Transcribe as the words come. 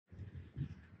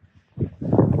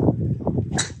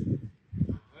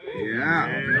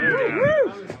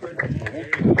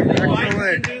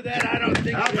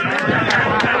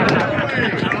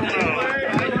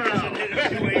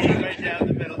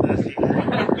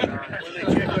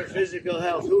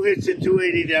South, who hits it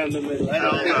 280 down the middle? I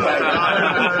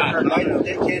don't think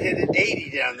they can't hit it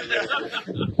 80 down the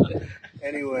middle.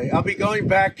 Anyway, I'll be going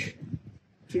back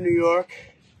to New York.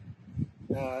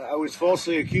 I was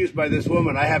falsely accused by this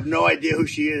woman. I have no idea who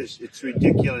she is. It's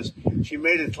ridiculous. She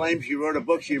made a claim. She wrote a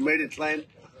book. She made a claim.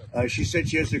 She said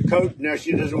she has a coat. Now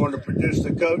she doesn't want to produce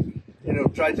the coat. You know,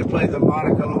 tried to play the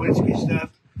Monica Lewinsky stuff.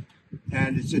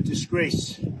 And it's a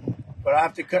disgrace. But I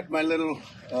have to cut my little,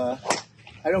 I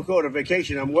don't go on a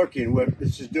vacation. I'm working.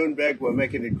 This is Doonbeg. We're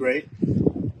making it great.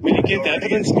 Will you give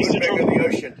evidence, Mr. Trump? Of the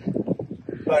ocean.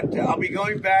 But I'll be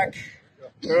going back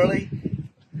early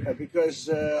because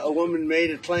a woman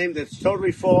made a claim that's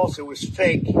totally false. It was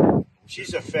fake.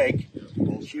 She's a fake.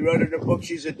 She wrote in a book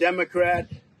she's a Democrat.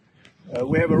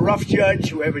 We have a rough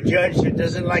judge. We have a judge that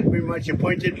doesn't like me much,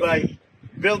 appointed by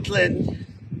Bill Clinton.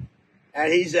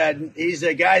 And he's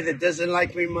a guy that doesn't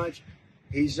like me much.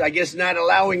 He's, I guess, not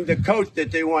allowing the coat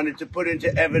that they wanted to put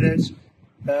into evidence.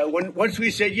 Once we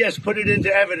said, yes, put it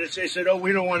into evidence, they said, oh,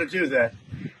 we don't want to do that.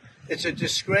 It's a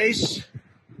disgrace,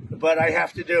 but I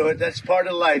have to do it. That's part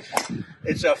of life.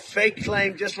 It's a fake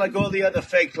claim, just like all the other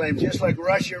fake claims, just like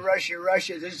Russia.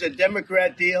 This is a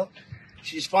Democrat deal.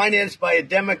 She's financed by a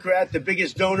Democrat, the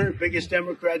biggest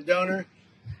Democrat donor.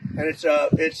 And it's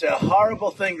a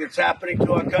horrible thing that's happening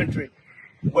to our country.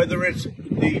 Whether it's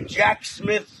the Jack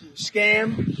Smith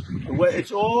scam,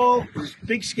 it's all this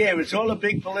big scam. It's all a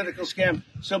big political scam.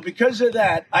 So because of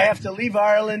that, I have to leave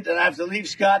Ireland and I have to leave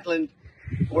Scotland,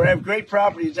 where I have great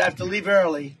properties. I have to leave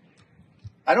early.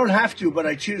 I don't have to, but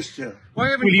I choose to.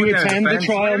 Will you attend the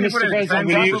trial, Mr. President?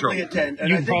 Will you probably attend?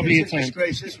 And I think it's a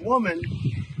disgrace. This woman,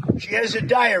 she has a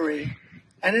diary,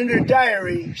 and in her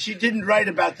diary, she didn't write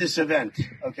about this event,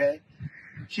 okay?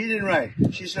 She didn't write.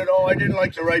 She said, oh, I didn't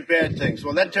like to write bad things.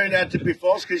 Well, that turned out to be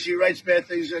false because she writes bad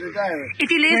things in her diary. If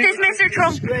you lose this, Mr.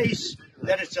 Trump. It's a disgrace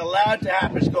that it's allowed to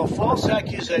happen. It's called false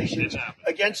accusations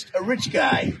against a rich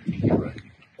guy,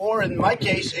 or in my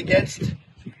case, against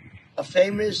a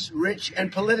famous, rich,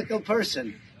 and political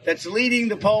person that's leading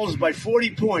the polls by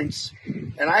 40 points.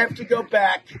 And I have to go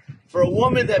back for a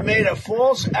woman that made a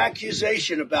false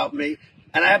accusation about me.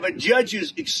 And I have a judge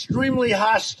who's extremely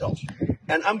hostile.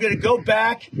 And I'm going to go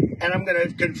back and I'm going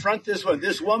to confront this woman.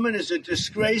 This woman is a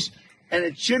disgrace, and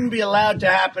it shouldn't be allowed to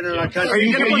happen in our country. Are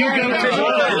you going to Why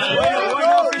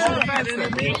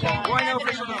no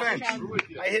official defense?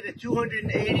 I hit a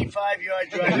 285-yard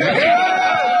drive.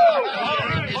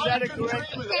 Is that a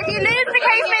correct? If you lose the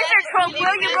case, Mr. Trump,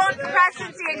 will you run for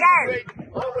presidency again?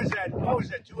 What was that,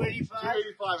 285?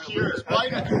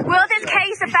 Will this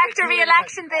case affect your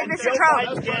re-election bid, Mr. Trump?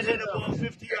 I can't hit a ball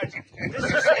 50 yards.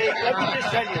 Let me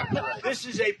just tell you, this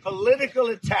is a political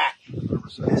attack.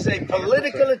 This is a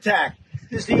political attack.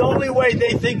 This is the only way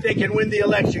they think they can win the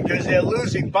election, because they're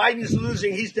losing. Biden's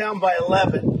losing. He's down by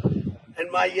 11.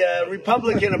 And my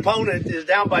Republican opponent is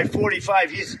down by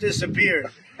 45. He's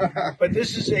disappeared. But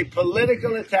this is a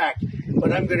political attack.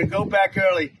 But I'm going to go back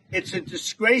early. It's a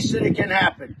disgrace that it can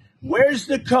happen. Where's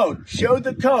the coat? Show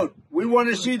the coat. We want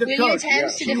to see the coat. Will you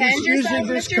attempt to defend yourself, using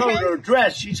this Mr. coat Trump? or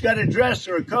dress. She's got a dress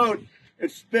or a coat.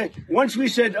 It's big. Once we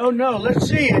said, oh, no, let's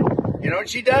see it. You know what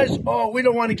she does? Oh, we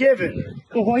don't want to give it.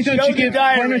 Well, why don't you give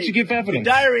evidence? The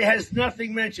diary has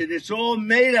nothing mentioned. It's all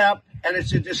made up, and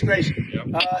it's a disgrace.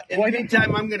 In the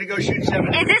meantime, I'm going to go shoot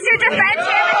 7. Is this your defense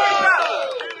here, Mr. Trump?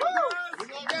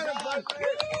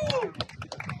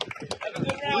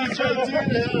 We